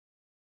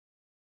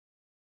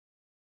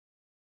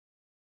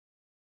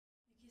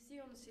see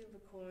on the silver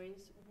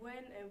coins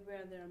when and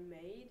where they are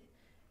made.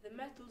 The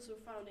metals were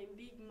found in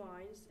big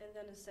mines and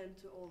then sent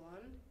to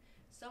Åland.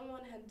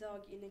 Someone had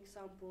dug, in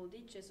example,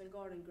 ditches and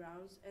garden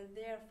grounds and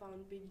there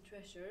found big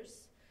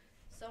treasures.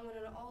 Someone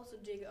had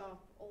also dug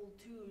up old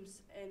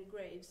tombs and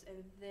graves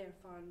and there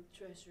found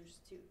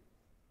treasures too.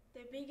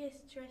 The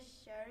biggest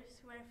treasures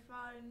were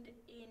found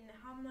in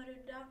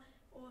Hammarudda,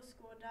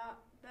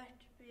 Åskåda,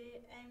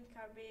 Bertby,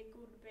 Enkarby,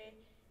 Godby,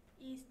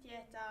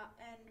 Eastgeta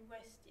and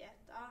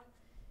Westgeta.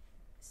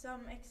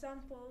 Some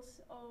examples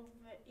of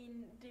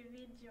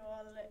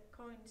individual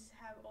coins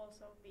have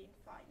also been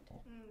found.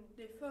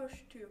 The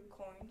first two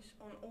coins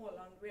on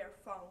Åland were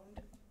found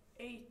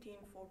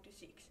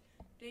 1846.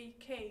 They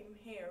came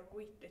here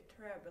with the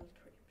travel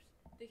trips.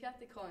 They cut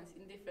the coins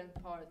in different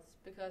parts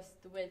because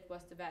the weight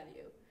was the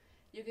value.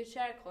 You could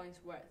share coins'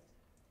 worth.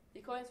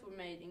 The coins were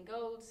made in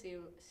gold,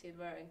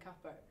 silver and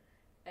copper.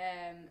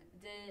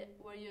 They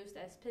were used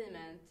as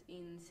payment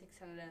in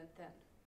 610.